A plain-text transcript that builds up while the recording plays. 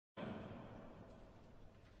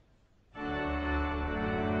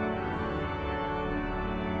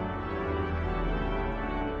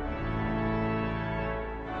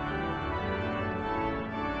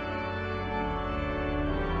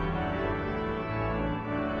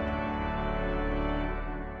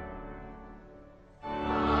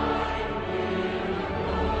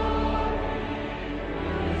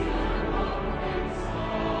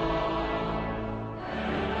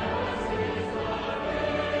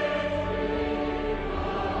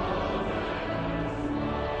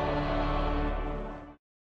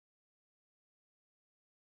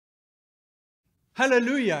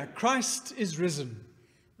Hallelujah, Christ is risen.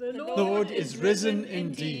 The Lord is risen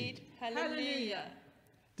indeed. Hallelujah.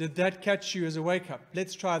 Did that catch you as a wake-up?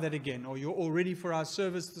 Let's try that again. Or you're all ready for our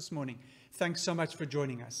service this morning. Thanks so much for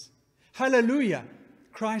joining us. Hallelujah,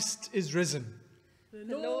 Christ is risen.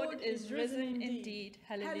 The Lord is risen indeed.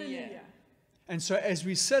 Hallelujah. And so as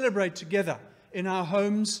we celebrate together in our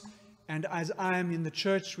homes and as I am in the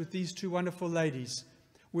church with these two wonderful ladies,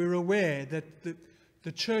 we're aware that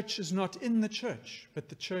the church is not in the church, but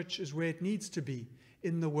the church is where it needs to be,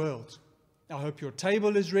 in the world. I hope your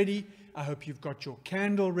table is ready. I hope you've got your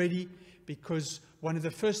candle ready, because one of the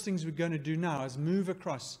first things we're going to do now is move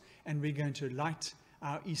across and we're going to light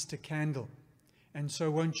our Easter candle. And so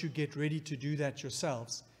won't you get ready to do that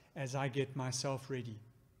yourselves as I get myself ready.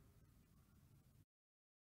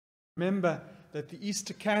 Remember that the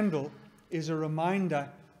Easter candle is a reminder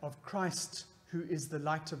of Christ, who is the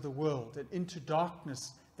light of the world, and into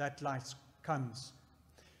darkness that light comes.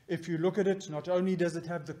 If you look at it, not only does it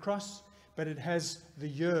have the cross, but it has the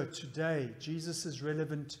year, today. Jesus is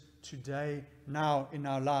relevant today, now in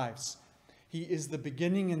our lives. He is the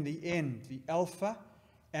beginning and the end, the Alpha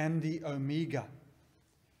and the Omega.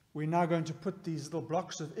 We're now going to put these little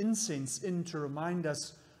blocks of incense in to remind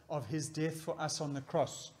us of his death for us on the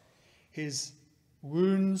cross, his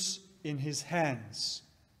wounds in his hands,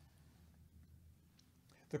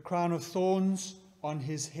 the crown of thorns on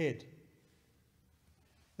his head,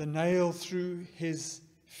 the nail through his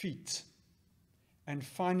feet, and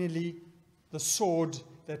finally the sword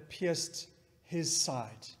that pierced his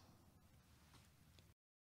side.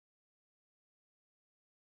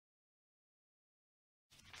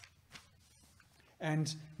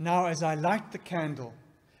 And now as I light the candle,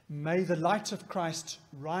 may the light of Christ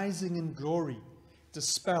rising in glory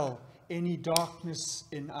dispel any darkness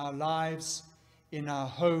in our lives, in our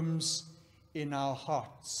homes, in our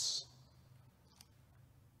hearts.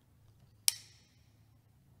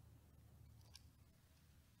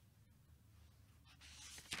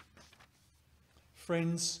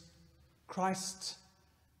 Friends, Christ,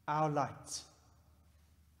 our light.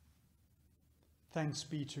 Thanks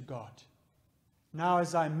be to God. Now,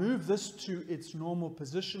 as I move this to its normal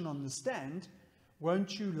position on the stand,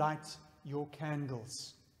 won't you light your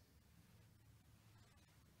candles?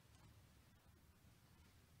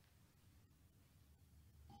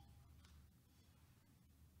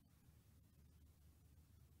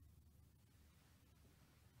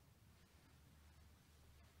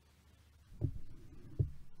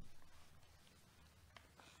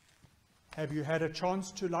 Have you had a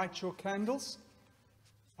chance to light your candles?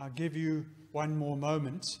 I'll give you one more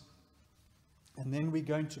moment, and then we're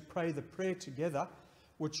going to pray the prayer together,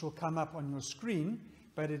 which will come up on your screen,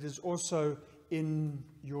 but it is also in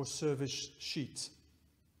your service sheet.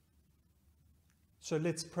 So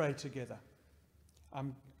let's pray together.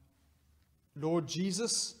 Lord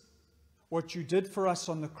Jesus, what you did for us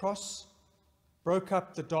on the cross broke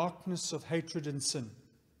up the darkness of hatred and sin.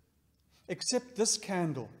 Accept this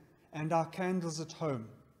candle and our candles at home,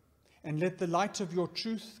 and let the light of your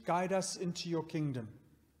truth guide us into your kingdom.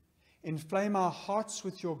 Inflame our hearts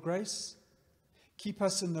with your grace. Keep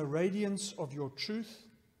us in the radiance of your truth.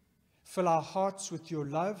 Fill our hearts with your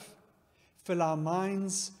love. Fill our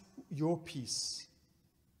minds your peace.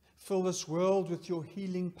 Fill this world with your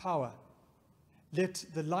healing power. Let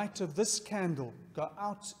the light of this candle go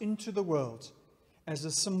out into the world as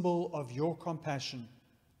a symbol of your compassion.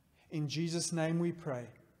 In Jesus' name we pray.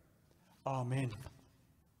 Amen.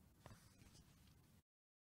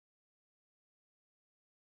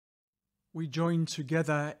 We join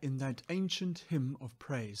together in that ancient hymn of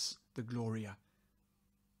praise, the Gloria.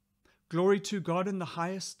 Glory to God in the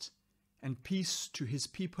highest, and peace to his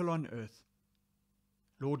people on earth.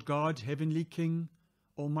 Lord God, heavenly King,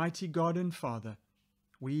 almighty God and Father,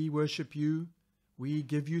 we worship you, we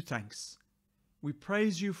give you thanks. We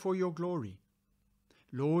praise you for your glory.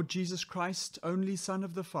 Lord Jesus Christ, only Son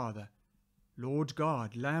of the Father, Lord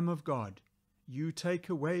God, Lamb of God, you take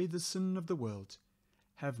away the sin of the world.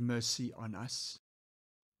 Have mercy on us.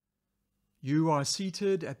 You are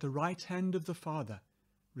seated at the right hand of the Father.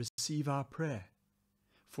 Receive our prayer.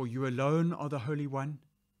 For you alone are the Holy One.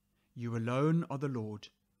 You alone are the Lord.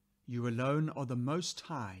 You alone are the Most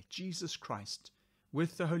High, Jesus Christ,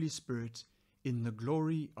 with the Holy Spirit, in the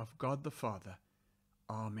glory of God the Father.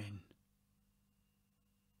 Amen.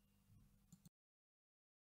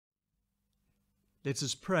 Let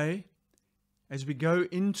us pray. As we go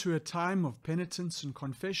into a time of penitence and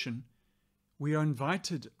confession, we are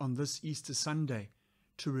invited on this Easter Sunday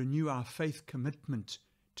to renew our faith commitment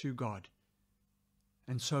to God.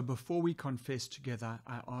 And so before we confess together,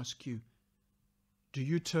 I ask you, Do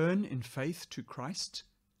you turn in faith to Christ?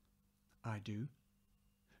 I do.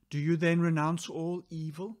 Do you then renounce all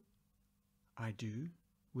evil? I do,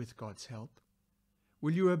 with God's help.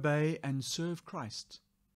 Will you obey and serve Christ?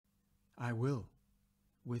 I will,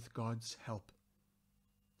 with God's help.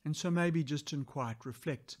 And so maybe just in quiet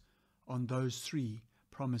reflect on those 3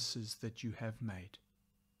 promises that you have made.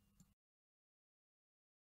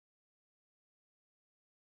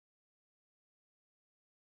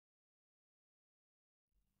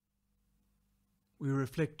 We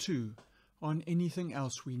reflect too on anything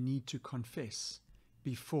else we need to confess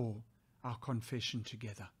before our confession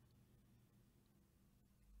together.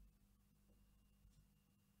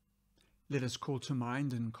 Let us call to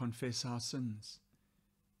mind and confess our sins.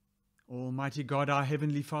 Almighty God, our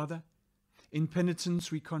Heavenly Father, in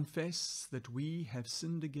penitence we confess that we have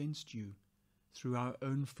sinned against you through our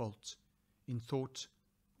own fault in thought,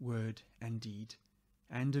 word, and deed,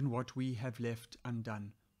 and in what we have left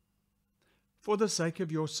undone. For the sake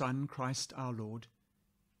of your Son, Christ our Lord,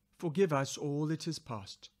 forgive us all that is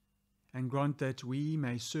past, and grant that we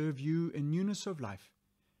may serve you in newness of life,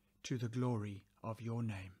 to the glory of your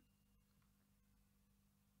name.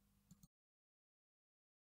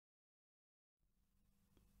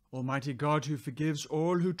 Almighty God, who forgives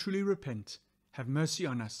all who truly repent, have mercy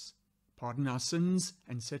on us, pardon our sins,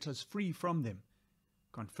 and set us free from them.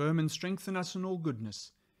 Confirm and strengthen us in all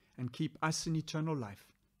goodness, and keep us in eternal life.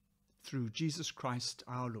 Through Jesus Christ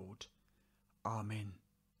our Lord. Amen.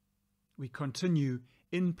 We continue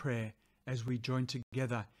in prayer as we join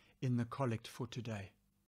together in the collect for today.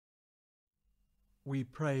 We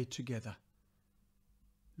pray together.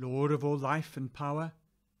 Lord of all life and power,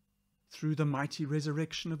 through the mighty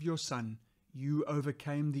resurrection of your Son, you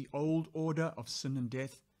overcame the old order of sin and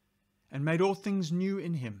death, and made all things new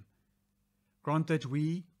in him. Grant that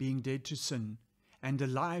we, being dead to sin, and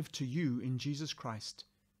alive to you in Jesus Christ,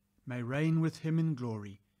 may reign with him in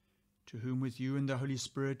glory, to whom with you and the Holy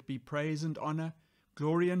Spirit be praise and honor,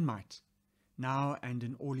 glory and might, now and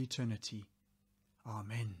in all eternity.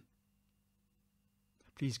 Amen.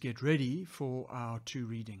 Please get ready for our 2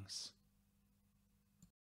 readings.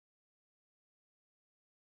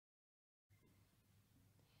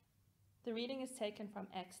 The reading is taken from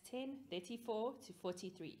Acts 10:34 to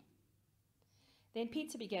 43. Then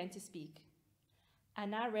Peter began to speak. I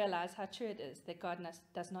now realize how true it is that God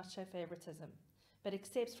does not show favoritism, but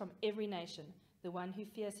accepts from every nation the one who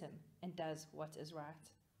fears him and does what is right.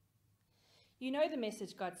 You know the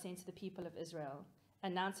message God sent to the people of Israel,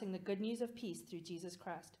 announcing the good news of peace through Jesus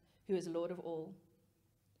Christ, who is Lord of all.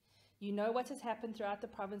 You know what has happened throughout the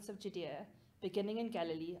province of Judea, beginning in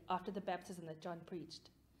Galilee after the baptism that John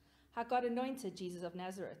preached, how God anointed Jesus of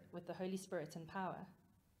Nazareth with the Holy Spirit and power,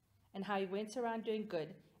 and how he went around doing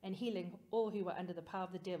good and healing all who were under the power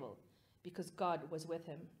of the devil, because God was with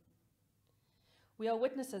him. We are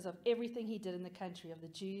witnesses of everything he did in the country of the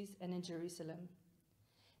Jews and in Jerusalem.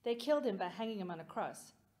 They killed him by hanging him on a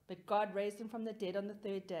cross, but God raised him from the dead on the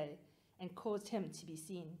 3rd day and caused him to be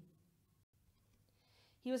seen.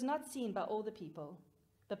 He was not seen by all the people,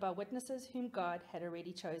 but by witnesses whom God had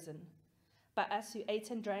already chosen, by us who ate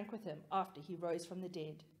and drank with him after he rose from the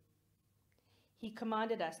dead. He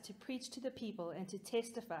commanded us to preach to the people and to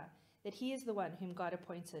testify that he is the one whom God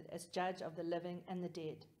appointed as judge of the living and the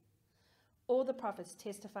dead. All the prophets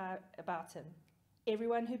testify about him.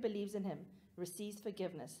 Everyone who believes in him receives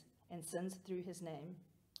forgiveness and sins through his name.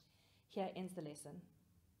 Here ends the lesson.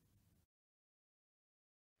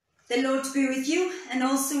 The Lord be with you and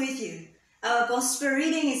also with you. Our Gospel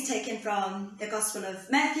reading is taken from the Gospel of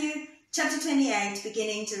Matthew, chapter 28,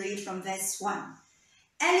 beginning to read from verse 1.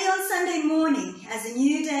 Early on Sunday morning, as a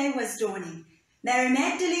new day was dawning, Mary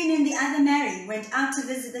Magdalene and the other Mary went out to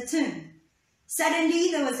visit the tomb.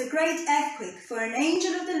 Suddenly there was a great earthquake, for an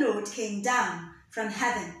angel of the Lord came down from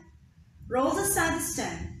heaven, rolled aside the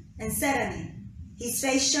stone, and sat on him. His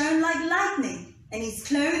face shone like lightning, and his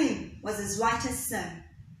clothing was as white as snow.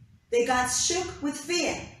 The guards shook with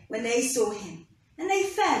fear when they saw him, and they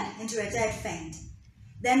fell into a dead faint.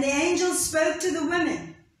 Then the angel spoke to the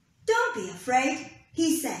women. "Don't be afraid,"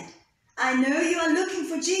 he said. "I know you are looking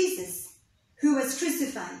for Jesus, who was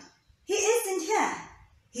crucified. He isn't here.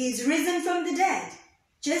 He is risen from the dead,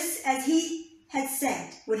 just as he had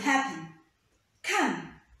said would happen.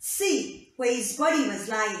 Come, see where his body was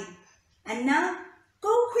lying. And now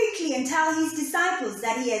go quickly and tell his disciples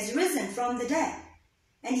that he has risen from the dead,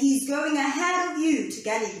 and he is going ahead of you to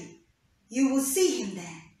Galilee. You will see him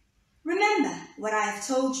there. Remember what I have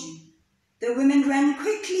told you." The women ran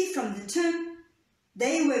quickly from the tomb.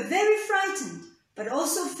 They were very frightened, but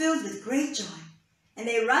also filled with great joy, and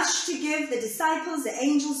they rushed to give the disciples the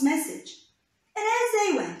angel's message. And as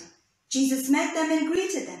they went, Jesus met them and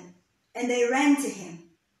greeted them, and they ran to him,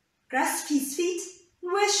 grasped his feet,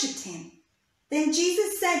 and worshipped him. Then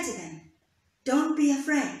Jesus said to them, "Don't be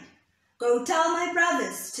afraid. Go tell my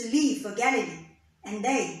brothers to leave for Galilee, and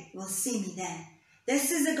they will see me there." This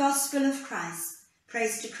is the gospel of Christ.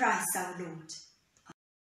 Praise to Christ our Lord.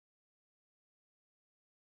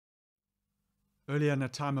 Earlier in a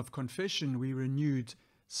time of confession, we renewed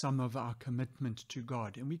some of our commitment to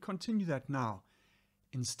God, and we continue that now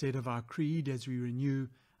instead of our creed as we renew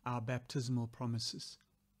our baptismal promises.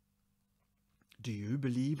 Do you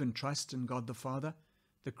believe and trust in God the Father,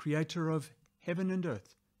 the creator of heaven and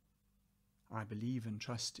earth? I believe and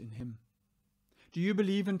trust in him. Do you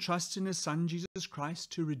believe and trust in his Son, Jesus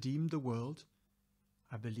Christ, to redeem the world?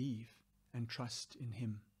 I believe and trust in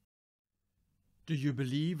him. Do you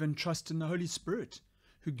believe and trust in the Holy Spirit,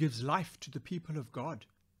 who gives life to the people of God?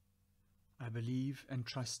 I believe and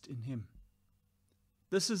trust in him.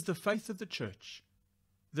 This is the faith of the church.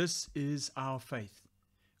 This is our faith.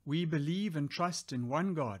 We believe and trust in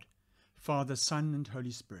one God, Father, Son, and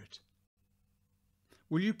Holy Spirit.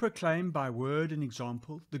 Will you proclaim by word and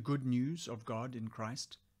example the good news of God in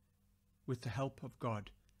Christ? With the help of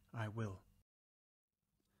God, I will.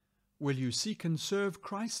 Will you seek and serve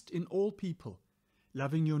Christ in all people,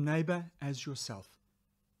 loving your neighbor as yourself?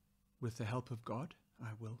 With the help of God,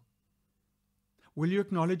 I will. Will you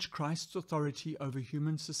acknowledge Christ's authority over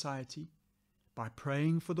human society by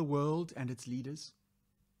praying for the world and its leaders,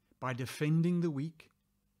 by defending the weak,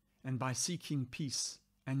 and by seeking peace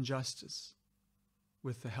and justice?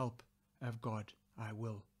 With the help of God, I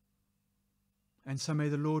will. And so may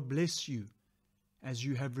the Lord bless you as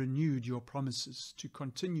you have renewed your promises to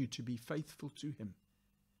continue to be faithful to him.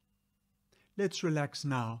 Let's relax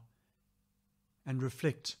now and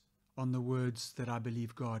reflect on the words that I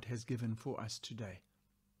believe God has given for us today.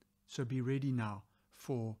 So be ready now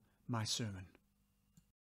for my sermon.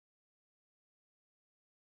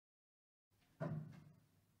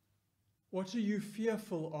 What are you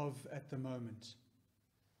fearful of at the moment?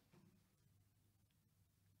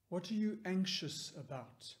 What are you anxious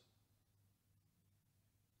about?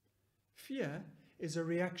 Fear is a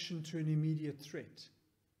reaction to an immediate threat.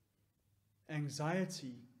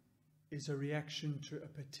 Anxiety is a reaction to a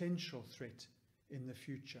potential threat in the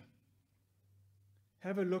future.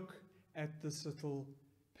 Have a look at this little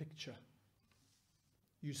picture.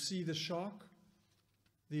 You see the shark,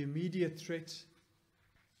 the immediate threat,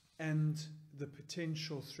 and the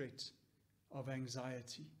potential threat of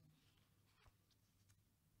anxiety.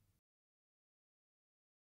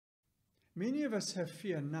 Many of us have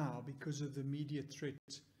fear now because of the immediate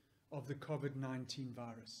threat of the COVID-19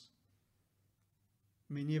 virus.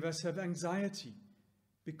 Many of us have anxiety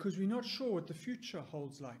because we're not sure what the future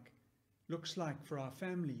looks like for our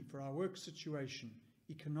family, for our work situation,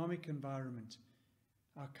 economic environment,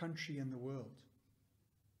 our country and the world.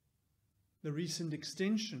 The recent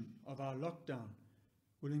extension of our lockdown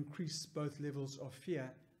will increase both levels of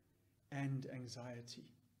fear and anxiety.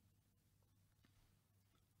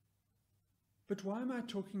 But why am I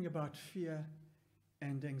talking about fear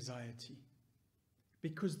and anxiety?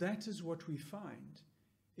 Because that is what we find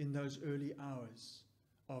in those early hours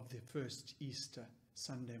of the first Easter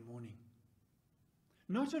Sunday morning.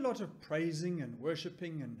 Not a lot of praising and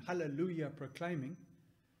worshipping and hallelujah proclaiming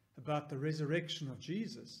about the resurrection of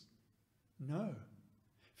Jesus. No,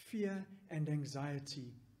 fear and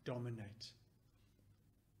anxiety dominate.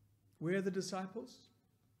 Where are the disciples?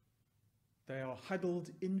 They are huddled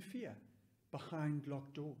in fear behind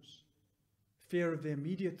locked doors. Fear of the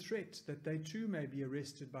immediate threat that they too may be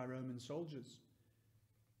arrested by Roman soldiers.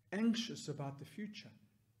 Anxious about the future.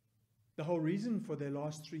 The whole reason for their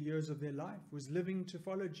last 3 years of their life was living to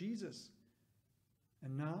follow Jesus.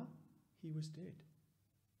 And now he was dead.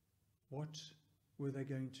 What were they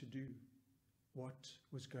going to do? What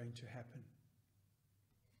was going to happen?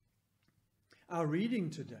 Our reading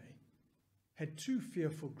today had two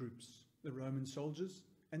fearful groups, the Roman soldiers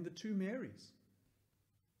and the two Marys.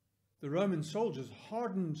 The Roman soldiers,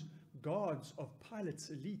 hardened guards of Pilate's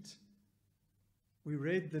elite. We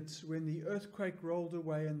read that when the earthquake rolled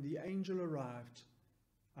away and the angel arrived,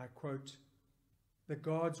 I quote, "The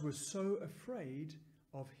guards were so afraid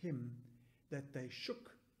of him that they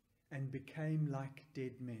shook and became like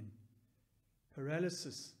dead men."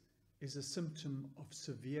 Paralysis is a symptom of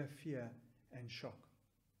severe fear and shock.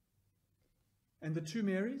 And the two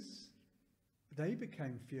Marys, they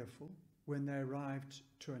became fearful when they arrived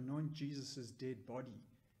to anoint Jesus' dead body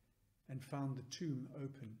and found the tomb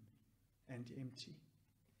open and empty.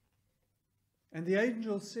 And the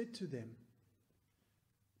angel said to them,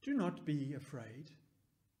 "Do not be afraid.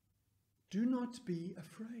 Do not be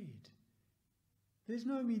afraid. There's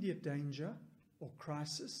no immediate danger or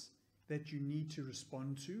crisis that you need to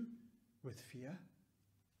respond to with fear.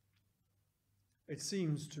 It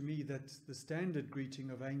seems to me that the standard greeting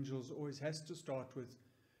of angels always has to start with,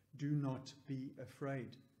 do not be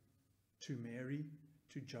afraid, to Mary,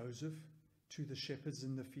 to Joseph, to the shepherds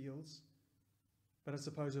in the fields. But I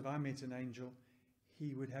suppose if I met an angel,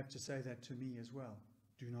 he would have to say that to me as well.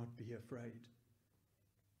 Do not be afraid.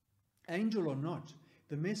 Angel or not,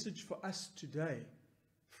 the message for us today,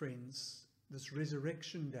 friends, this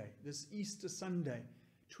Resurrection Day, this Easter Sunday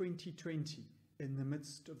 2020, in the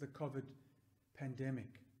midst of the COVID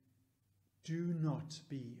pandemic, do not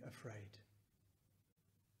be afraid.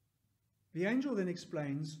 The angel then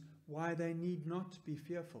explains why they need not be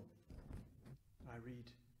fearful. I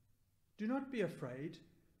read, do not be afraid,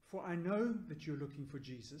 for I know that you're looking for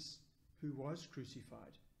Jesus, who was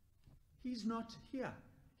crucified. He's not here.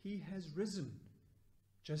 He has risen,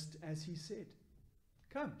 just as he said.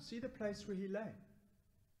 Come, see the place where he lay.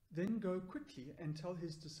 Then go quickly and tell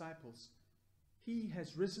his disciples, he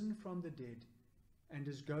has risen from the dead and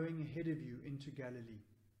is going ahead of you into Galilee.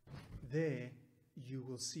 There you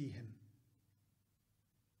will see him.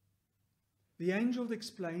 The angel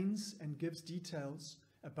explains and gives details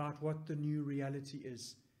about what the new reality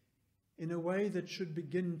is, in a way that should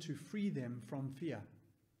begin to free them from fear.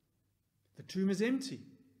 The tomb is empty,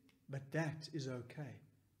 but that is okay.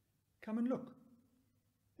 Come and look.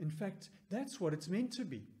 In fact, that's what it's meant to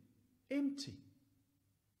be, empty.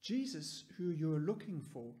 Jesus, who you're looking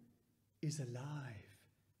for, is alive,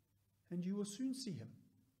 and you will soon see him.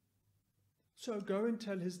 So go and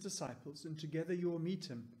tell his disciples, and together you will meet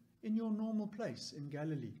him in your normal place in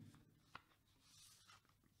Galilee.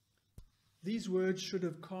 These words should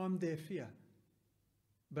have calmed their fear,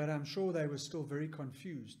 but I'm sure they were still very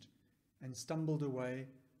confused and stumbled away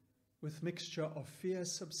with mixture of fear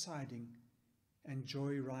subsiding and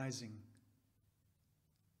joy rising.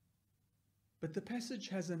 But the passage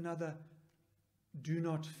has another do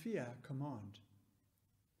not fear command.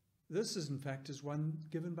 This is in fact is one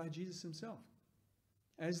given by Jesus himself.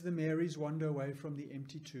 As the Marys wander away from the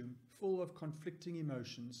empty tomb, full of conflicting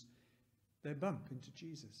emotions, they bump into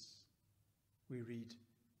Jesus. We read,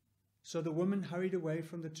 so the woman hurried away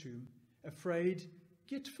from the tomb, afraid,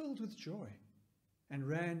 yet filled with joy, and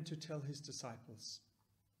ran to tell his disciples.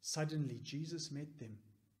 Suddenly Jesus met them.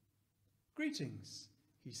 Greetings,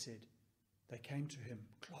 he said. They came to him,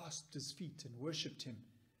 clasped his feet, and worshipped him.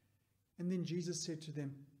 And then Jesus said to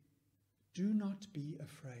them, do not be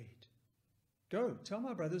afraid. Go, tell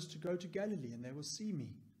my brothers to go to Galilee, and they will see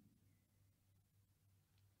me.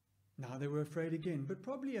 Now they were afraid again, but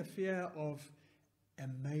probably a fear of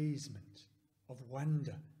amazement, of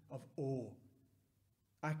wonder, of awe.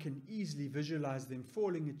 I can easily visualize them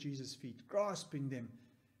falling at Jesus' feet, grasping them,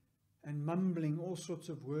 and mumbling all sorts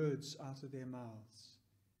of words out of their mouths.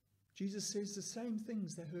 Jesus says the same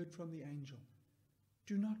things they heard from the angel.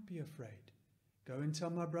 Do not be afraid. Go and tell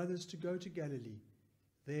my brothers to go to Galilee.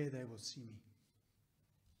 There they will see me.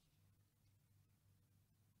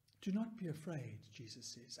 Do not be afraid, Jesus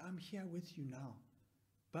says. I'm here with you now.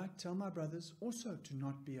 But tell my brothers also to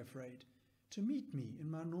not be afraid, to meet me in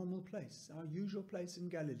my normal place, our usual place in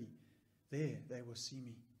Galilee. There they will see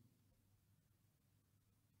me.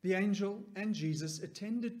 The angel and Jesus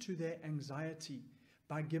attended to their anxiety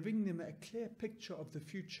by giving them a clear picture of the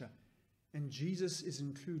future, and Jesus is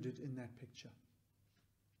included in that picture.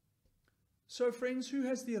 So, friends, who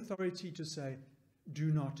has the authority to say,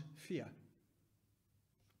 do not fear?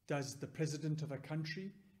 Does the president of a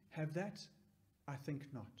country have that? I think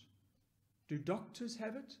not. Do doctors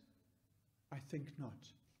have it? I think not.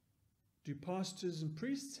 Do pastors and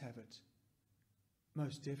priests have it?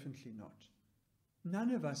 Most definitely not.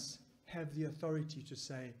 None of us have the authority to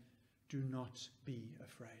say, do not be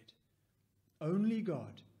afraid. Only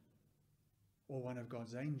God, or one of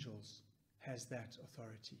God's angels, has that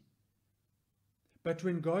authority. But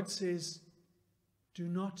when God says, do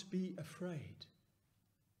not be afraid,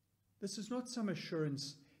 this is not some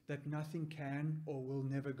assurance that nothing can or will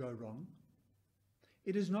never go wrong.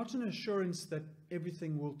 It is not an assurance that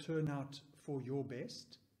everything will turn out for your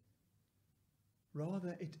best.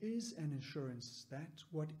 Rather, it is an assurance that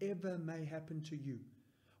whatever may happen to you,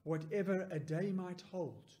 whatever a day might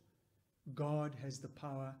hold, God has the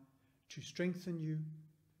power to strengthen you,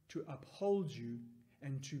 to uphold you,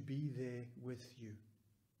 and to be there with you.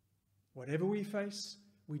 Whatever we face,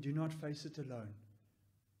 we do not face it alone.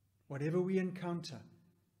 Whatever we encounter,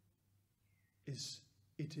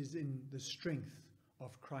 it is in the strength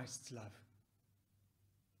of Christ's love.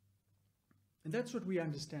 And that's what we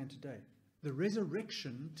understand today. The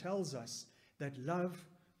resurrection tells us that love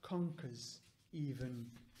conquers even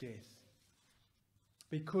death.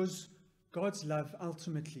 Because God's love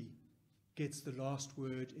ultimately gets the last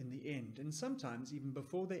word in the end, and sometimes even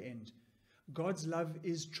before the end. God's love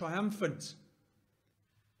is triumphant.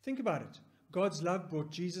 Think about it. God's love brought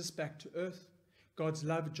Jesus back to earth. God's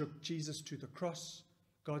love took Jesus to the cross.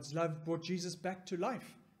 God's love brought Jesus back to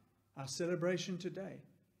life, our celebration today.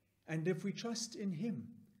 And if we trust in him,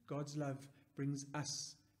 God's love brings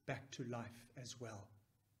us back to life as well.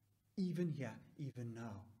 Even here, even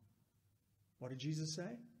now. What did Jesus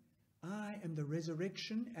say? I am the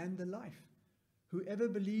resurrection and the life. Whoever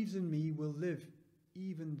believes in me will live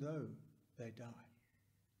even though they die.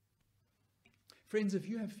 Friends, if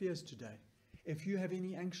you have fears today, if you have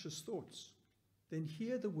any anxious thoughts, then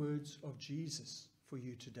hear the words of Jesus for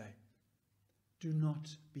you today. Do not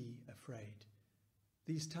be afraid.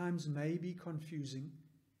 These times may be confusing,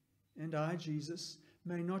 and I, Jesus,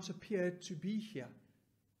 may not appear to be here,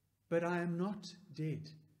 but I am not dead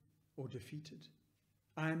or defeated.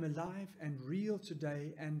 I am alive and real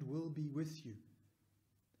today and will be with you.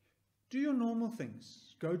 Do your normal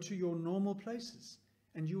things. Go to your normal places,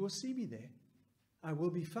 and you will see me there. I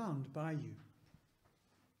will be found by you.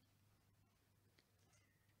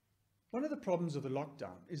 One of the problems of the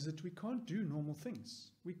lockdown is that we can't do normal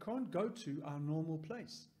things. We can't go to our normal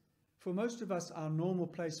place. For most of us, our normal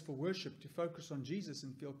place for worship, to focus on Jesus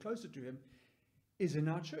and feel closer to him, is in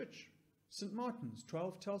our church, St. Martin's,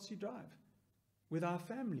 12 Telsey Drive, with our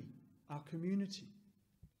family, our community.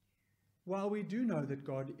 While we do know that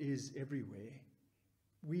God is everywhere,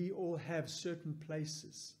 we all have certain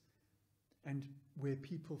places and where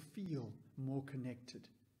people feel more connected,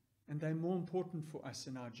 and they're more important for us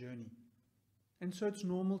in our journey. And so it's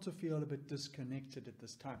normal to feel a bit disconnected at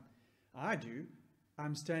this time. I do.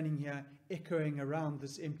 I'm standing here echoing around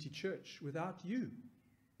this empty church without you.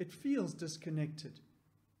 It feels disconnected.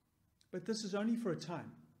 But this is only for a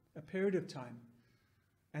time, a period of time,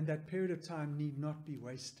 and that period of time need not be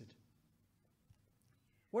wasted.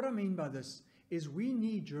 What I mean by this is we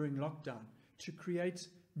need, during lockdown, to create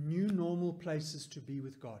new normal places to be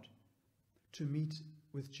with God, to meet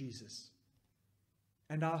with Jesus.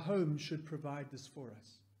 And our home should provide this for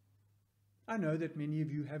us. I know that many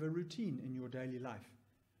of you have a routine in your daily life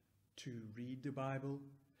to read the Bible,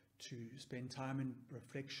 to spend time in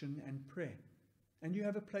reflection and prayer. And you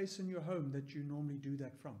have a place in your home that you normally do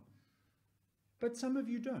that from. But some of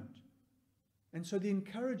you don't. And so the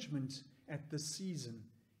encouragement at this season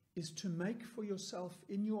is to make for yourself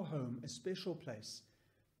in your home a special place,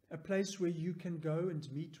 a place where you can go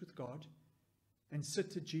and meet with God and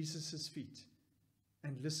sit at Jesus' feet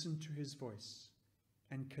and listen to his voice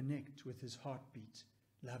and connect with his heartbeat,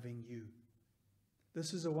 loving you.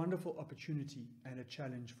 This is a wonderful opportunity and a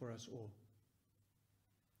challenge for us all.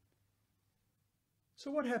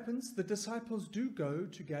 So what happens? The disciples do go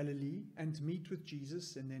to Galilee and meet with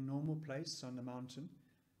Jesus in their normal place on the mountain.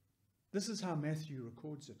 This is how Matthew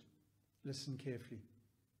records it. Listen carefully.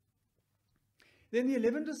 Then the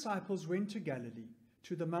 11 disciples went to Galilee,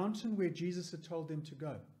 to the mountain where Jesus had told them to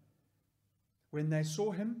go. When they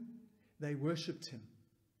saw him, they worshipped him,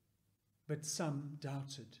 but some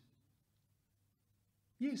doubted.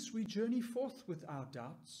 Yes, we journey forth with our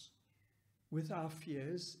doubts, with our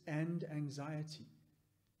fears and anxiety,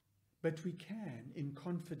 but we can, in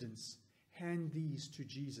confidence, hand these to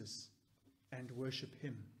Jesus and worship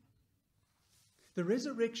him. The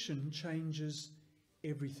resurrection changes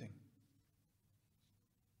everything.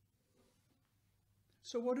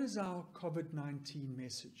 So what is our COVID-19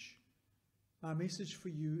 message? My message for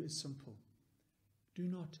you is simple. Do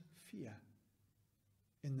not fear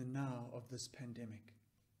in the now of this pandemic.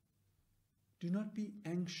 Do not be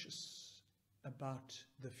anxious about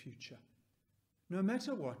the future. No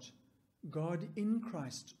matter what, God in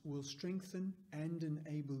Christ will strengthen and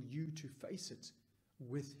enable you to face it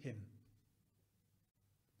with him.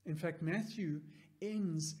 In fact, Matthew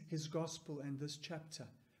ends his gospel and this chapter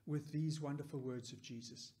with these wonderful words of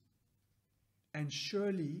Jesus. And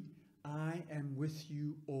surely I am with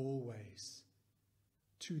you always,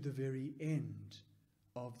 to the very end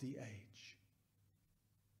of the age.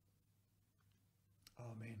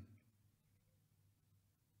 Amen.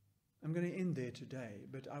 I'm going to end there today,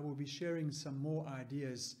 but I will be sharing some more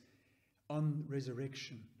ideas on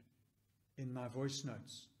resurrection in my voice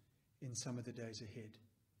notes in some of the days ahead.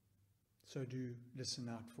 So do listen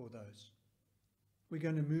out for those. We're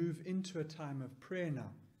going to move into a time of prayer now,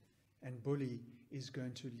 and Bully is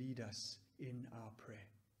going to lead us in our prayer.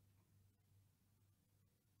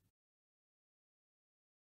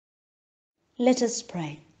 Let us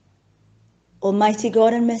pray. Almighty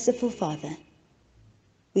God and merciful Father,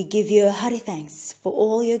 we give you a hearty thanks for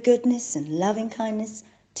all your goodness and loving kindness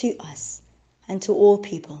to us and to all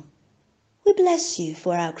people. We bless you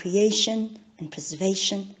for our creation and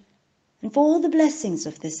preservation and for all the blessings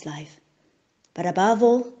of this life, but above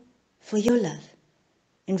all, for your love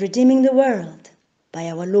in redeeming the world by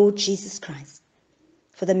our Lord Jesus Christ,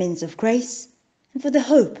 for the means of grace and for the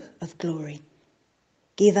hope of glory.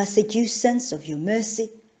 Give us a due sense of your mercy,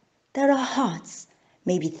 that our hearts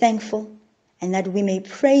may be thankful and that we may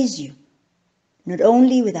praise you, not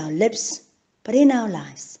only with our lips, but in our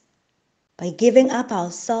lives, by giving up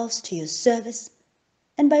ourselves to your service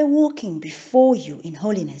and by walking before you in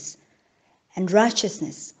holiness and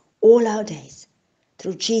righteousness all our days,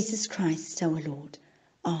 through Jesus Christ our Lord.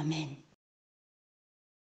 Amen.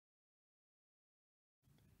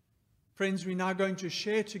 Friends, we're now going to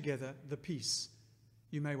share together the peace.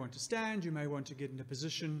 You may want to stand, you may want to get in a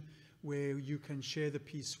position where you can share the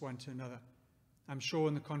peace one to another. I'm sure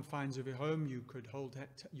in the confines of your home you could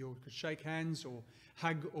shake hands or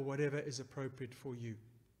hug or whatever is appropriate for you.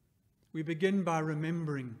 We begin by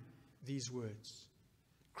remembering these words.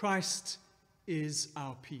 Christ is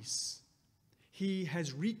our peace. He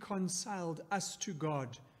has reconciled us to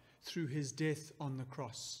God through his death on the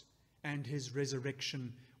cross and his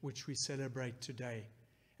resurrection, which we celebrate today.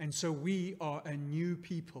 And so we are a new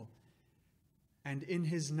people, and in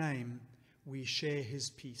his name we share his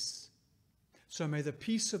peace. So may the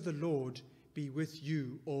peace of the Lord be with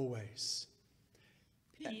you always.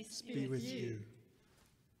 Peace Be with you.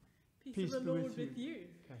 Peace of the Lord with you.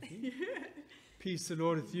 Kathy. Peace the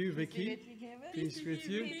Lord with you, Vicky. Peace with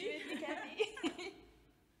you.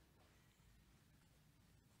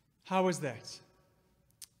 How was that?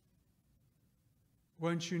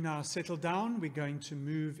 Won't you now settle down? We're going to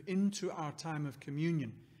move into our time of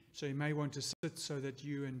communion. So you may want to sit so that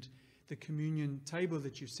you and the communion table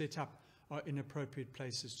that you set up are in appropriate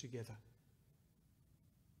places together.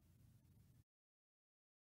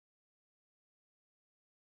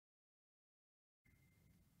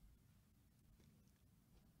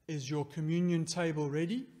 Is your communion table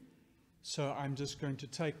ready? So I'm just going to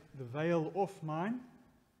take the veil off mine.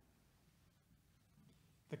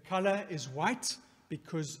 The color is white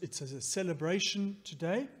because it's a celebration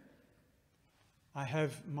today. I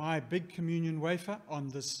have my big communion wafer on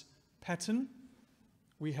this pattern.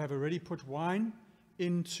 We have already put wine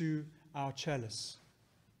into our chalice.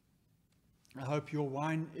 I hope your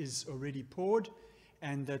wine is already poured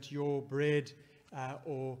and that your bread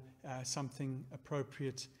or something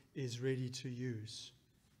appropriate is ready to use.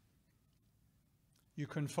 You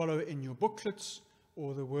can follow in your booklets,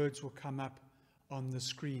 or the words will come up on the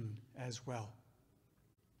screen as well.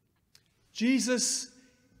 Jesus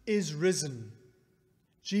is risen.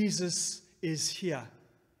 Jesus is here.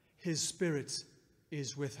 His Spirit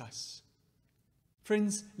is with us.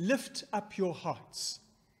 Friends, lift up your hearts.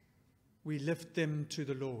 We lift them to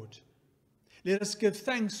the Lord. Let us give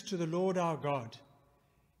thanks to the Lord our God.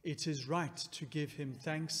 It is right to give him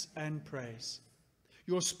thanks and praise.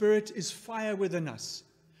 Your Spirit is fire within us.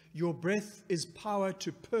 Your breath is power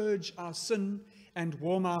to purge our sin and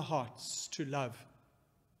warm our hearts to love.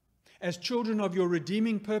 As children of your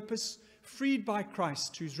redeeming purpose, freed by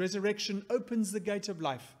Christ, whose resurrection opens the gate of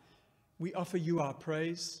life, we offer you our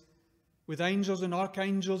praise, with angels and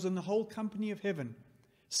archangels and the whole company of heaven,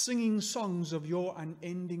 singing songs of your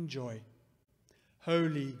unending joy.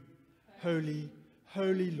 Holy, holy,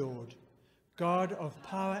 holy Lord, God of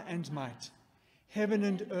power and might, heaven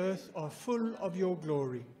and earth are full of your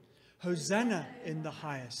glory. Hosanna in the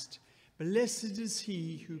highest. Blessed is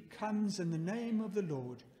he who comes in the name of the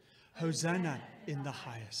Lord. Hosanna in the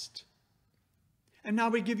highest. And now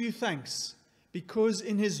we give you thanks, because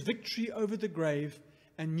in his victory over the grave,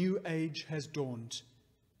 a new age has dawned.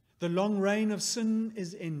 The long reign of sin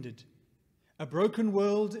is ended. A broken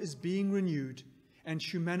world is being renewed, and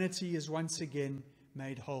humanity is once again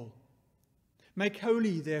made whole. Make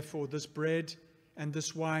holy, therefore, this bread and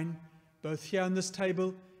this wine, both here on this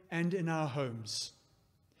table and in our homes.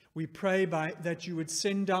 We pray that you would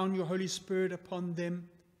send down your Holy Spirit upon them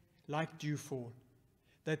like dewfall,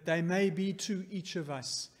 that they may be to each of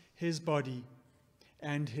us his body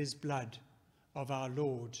and his blood of our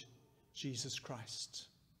Lord Jesus Christ.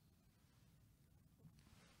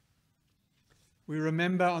 We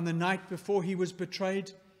remember on the night before he was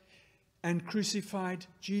betrayed and crucified,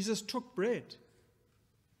 Jesus took bread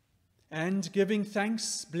and, giving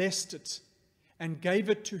thanks, blessed it and gave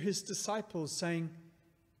it to his disciples, saying,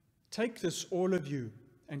 "Take this, all of you,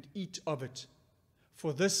 and eat of it,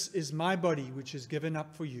 for this is my body which is given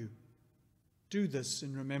up for you. Do this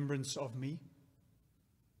in remembrance of me."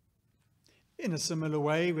 In a similar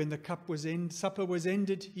way, when the supper was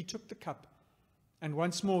ended, he took the cup, and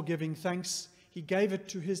once more giving thanks, he gave it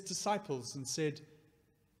to his disciples and said,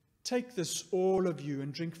 "Take this, all of you,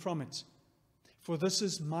 and drink from it, for this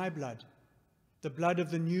is my blood, the blood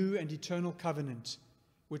of the new and eternal covenant,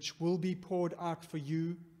 which will be poured out for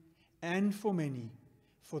you and for many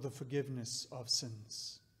for the forgiveness of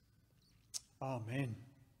sins." Amen.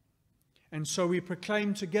 And so we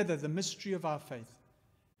proclaim together the mystery of our faith.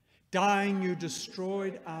 Dying, you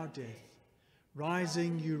destroyed our death.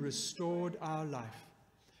 Rising, you restored our life.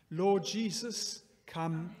 Lord Jesus,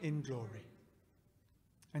 come in glory.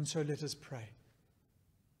 And so let us pray.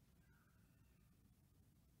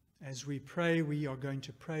 As we pray, we are going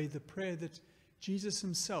to pray the prayer that Jesus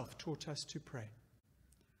himself taught us to pray.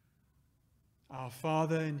 Our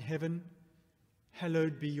Father in heaven,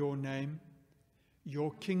 hallowed be your name.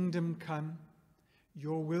 Your kingdom come,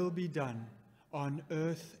 your will be done on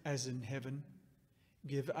earth as in heaven.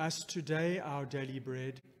 Give us today our daily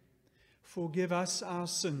bread. Forgive us our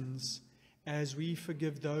sins as we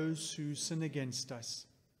forgive those who sin against us.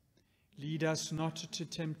 Lead us not to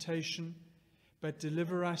temptation, but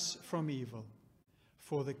deliver us from evil.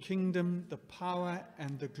 For the kingdom, the power,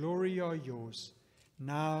 and the glory are yours,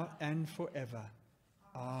 now and forever.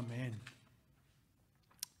 Amen.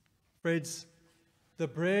 Friends, the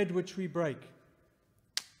bread which we break,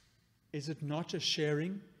 is it not a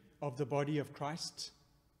sharing of the body of Christ?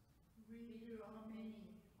 We who are many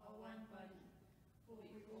are one body, for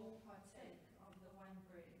we all partake of the one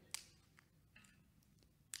bread.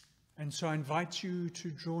 And so I invite you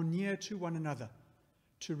to draw near to one another,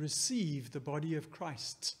 to receive the body of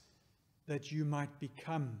Christ, that you might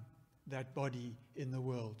become that body in the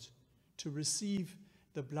world, to receive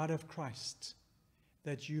the blood of Christ,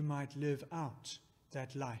 that you might live out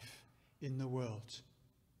that life in the world.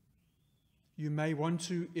 You may want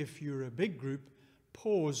to, if you're a big group,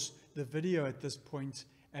 pause the video at this point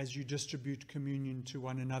as you distribute communion to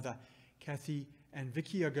one another. Kathy and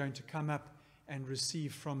Vicky are going to come up and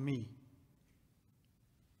receive from me.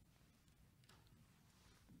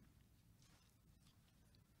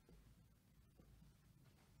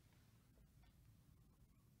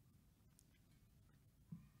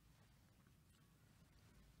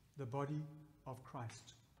 The body of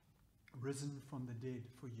Christ, risen from the dead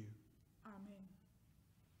for you. Amen.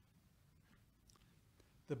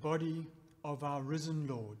 The body of our risen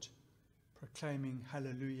Lord, proclaiming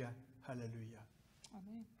hallelujah, hallelujah.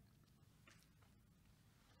 Amen.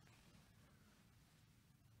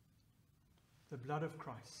 The blood of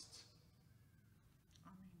Christ.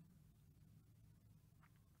 Amen.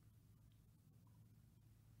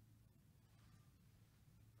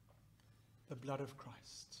 The blood of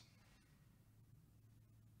Christ.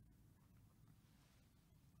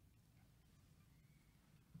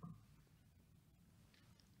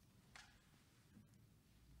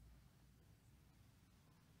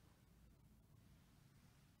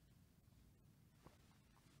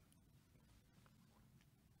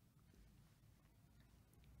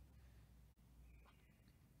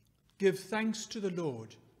 Give thanks to the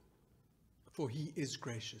Lord, for he is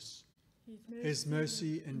gracious. His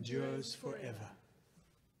mercy endures forever.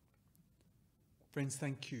 Friends,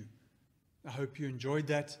 thank you. I hope you enjoyed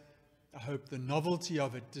that. I hope the novelty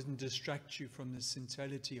of it didn't distract you from the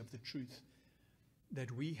centrality of the truth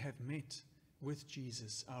that we have met with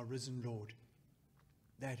Jesus, our risen Lord,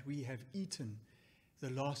 that we have eaten the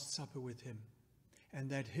Last Supper with him, and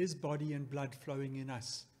that his body and blood flowing in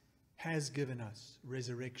us has given us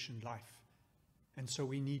resurrection life. And so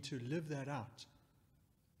we need to live that out.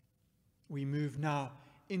 We move now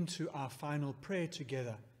into our final prayer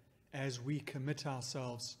together as we commit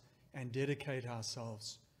ourselves and dedicate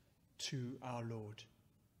ourselves to our Lord.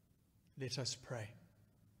 Let us pray.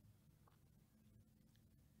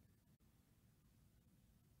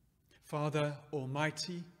 Father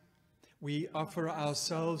Almighty, we offer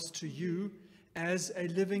ourselves to you as a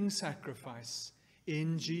living sacrifice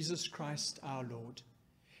in Jesus Christ our Lord.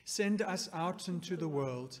 Send us out into the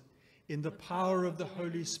world in the power of the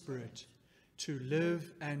Holy Spirit to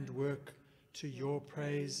live and work to your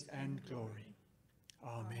praise and glory.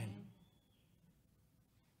 Amen.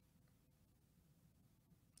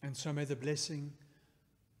 And so may the blessing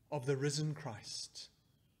of the risen Christ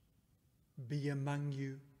be among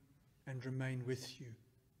you and remain with you.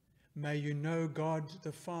 May you know God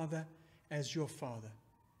the Father as your Father.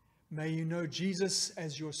 May you know Jesus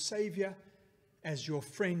as your Savior, as your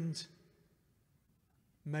friend.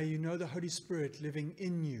 May you know the Holy Spirit living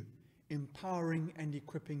in you, empowering and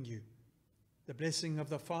equipping you. The blessing of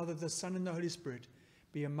the Father, the Son, and the Holy Spirit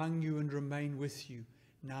be among you and remain with you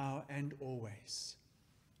now and always.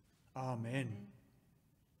 Amen.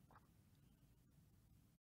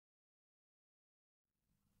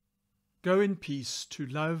 Go in peace to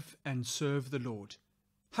love and serve the Lord.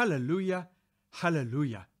 Hallelujah,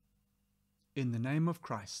 hallelujah. In the name of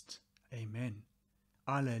Christ, amen.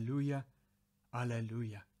 Alleluia,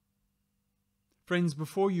 alleluia. Friends,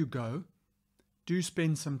 before you go, do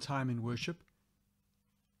spend some time in worship.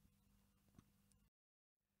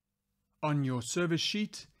 On your service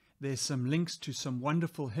sheet, there's some links to some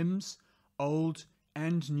wonderful hymns, old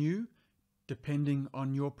and new, depending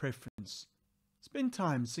on your preference. Spend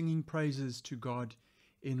time singing praises to God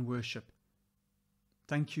in worship.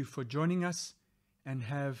 Thank you for joining us, and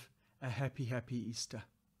have a happy, happy Easter.